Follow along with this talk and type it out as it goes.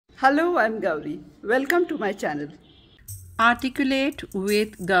Hello, I'm Gauri. Welcome to my channel. Articulate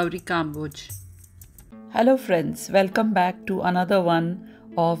with Gauri Kamboj. Hello friends, welcome back to another one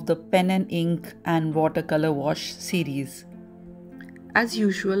of the pen and ink and watercolor wash series. As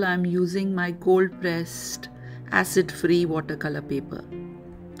usual, I'm using my cold pressed acid-free watercolor paper.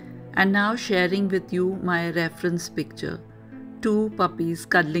 And now sharing with you my reference picture, two puppies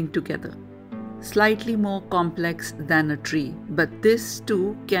cuddling together. Slightly more complex than a tree, but this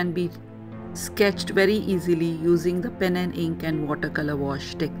too can be sketched very easily using the pen and ink and watercolor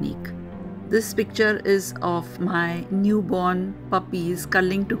wash technique. This picture is of my newborn puppies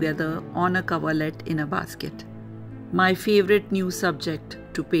cuddling together on a coverlet in a basket. My favorite new subject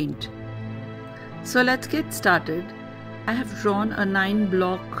to paint. So let's get started. I have drawn a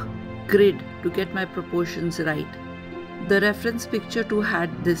 9-block grid to get my proportions right. The reference picture too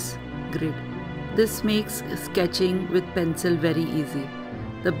had this grid. This makes sketching with pencil very easy.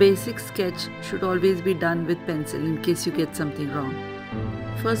 The basic sketch should always be done with pencil in case you get something wrong.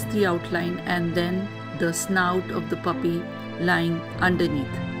 First the outline and then the snout of the puppy lying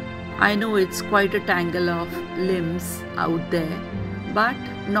underneath. I know it's quite a tangle of limbs out there, but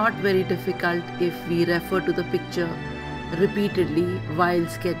not very difficult if we refer to the picture repeatedly while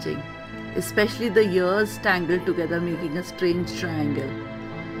sketching, especially the ears tangled together making a strange triangle,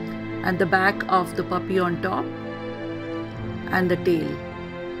 and the back of the puppy on top and the tail.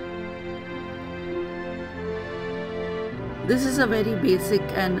 This is a very basic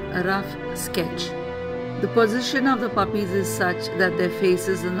and rough sketch. The position of the puppies is such that their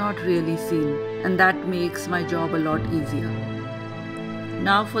faces are not really seen, and that makes my job a lot easier.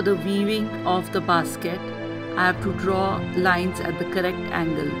 Now for the weaving of the basket, I have to draw lines at the correct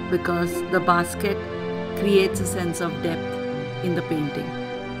angle because the basket creates a sense of depth in the painting.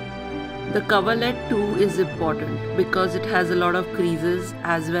 The coverlet too is important because it has a lot of creases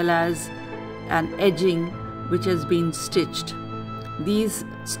as well as an edging which has been stitched. These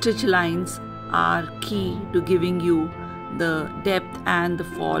stitch lines are key to giving you the depth and the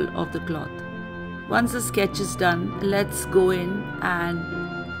fall of the cloth. Once the sketch is done, let's go in and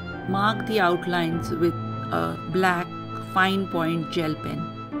mark the outlines with a black fine point gel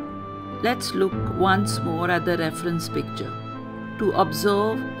pen. Let's look once more at the reference picture to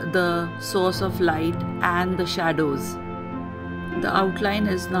observe the source of light and the shadows. The outline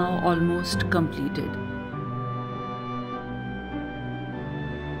is now almost completed.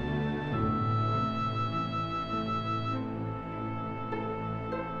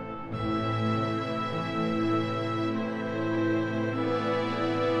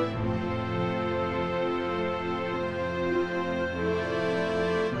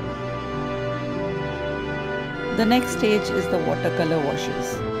 The next stage is the watercolor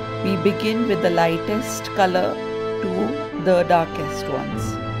washes. We begin with the lightest color to the darkest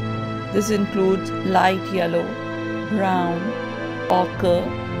ones. This includes light yellow, brown, ochre,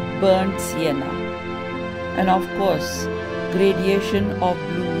 burnt sienna, and of course, gradation of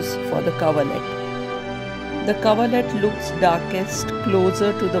blues for the coverlet. The coverlet looks darkest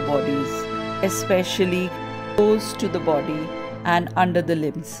closer to the bodies, especially close to the body and under the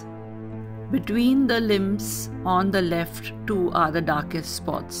limbs. Between the limbs on the left two are the darkest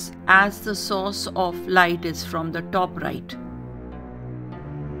spots, as the source of light is from the top right.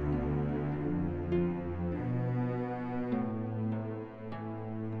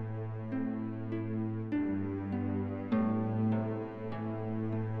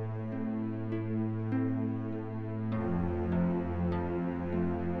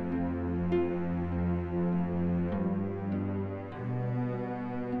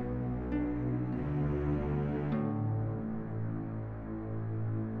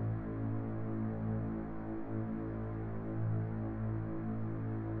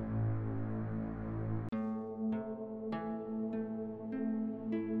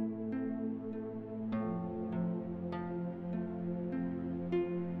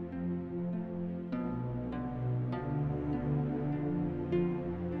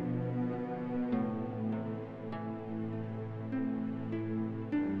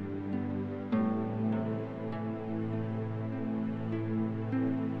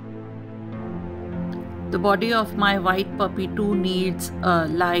 The body of my white puppy too needs a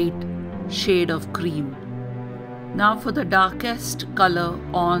light shade of cream. Now for the darkest color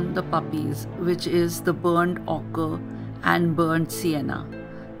on the puppies, which is the burnt ochre and burnt sienna.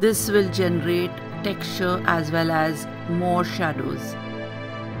 This will generate texture as well as more shadows.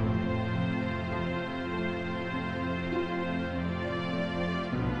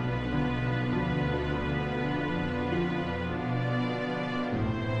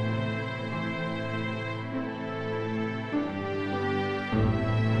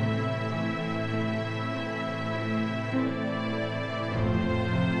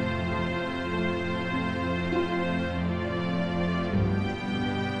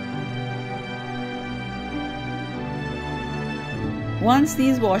 Once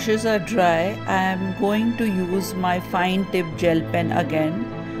these washes are dry, I am going to use my fine tip gel pen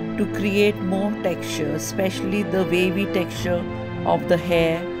again to create more texture, especially the wavy texture of the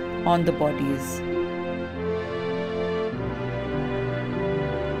hair on the bodies.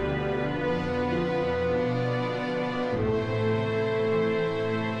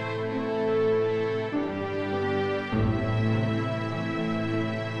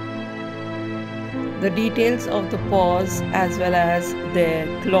 The details of the paws as well as their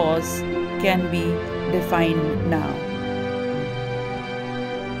claws can be defined now.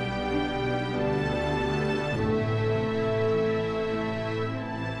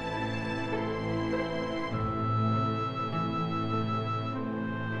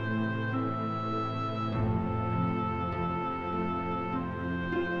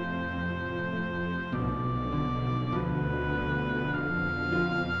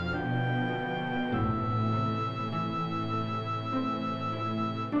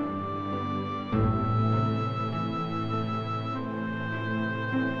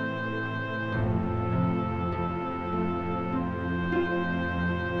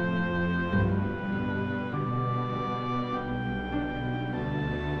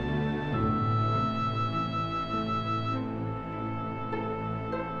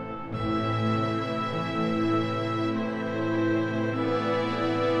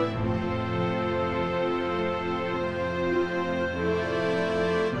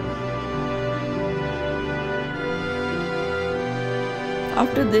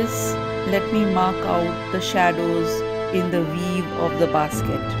 After this, let me mark out the shadows in the weave of the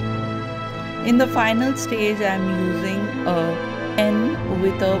basket. In the final stage, I am using a pen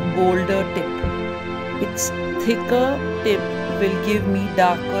with a bolder tip. Its thicker tip will give me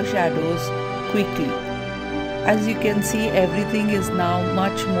darker shadows quickly. As you can see, everything is now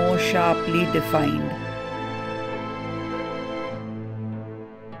much more sharply defined.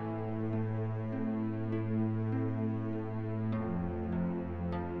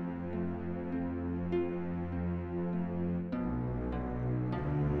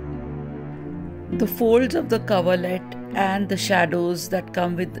 The folds of the coverlet and the shadows that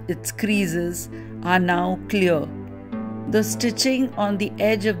come with its creases are now clear. The stitching on the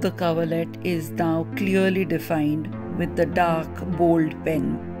edge of the coverlet is now clearly defined with the dark, bold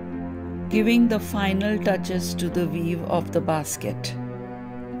pen, giving the final touches to the weave of the basket.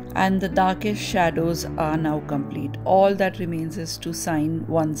 And the darkest shadows are now complete. All that remains is to sign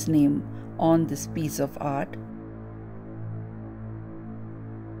one's name on this piece of art.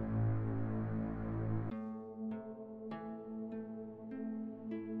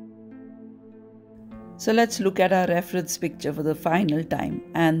 So let's look at our reference picture for the final time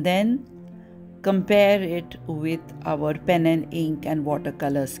and then compare it with our pen and ink and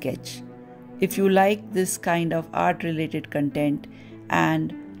watercolor sketch. If you like this kind of art related content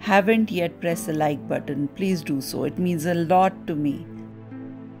and haven't yet pressed the like button, please do so. It means a lot to me.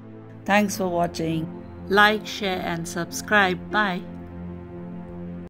 Thanks for watching. Like, share and subscribe. Bye.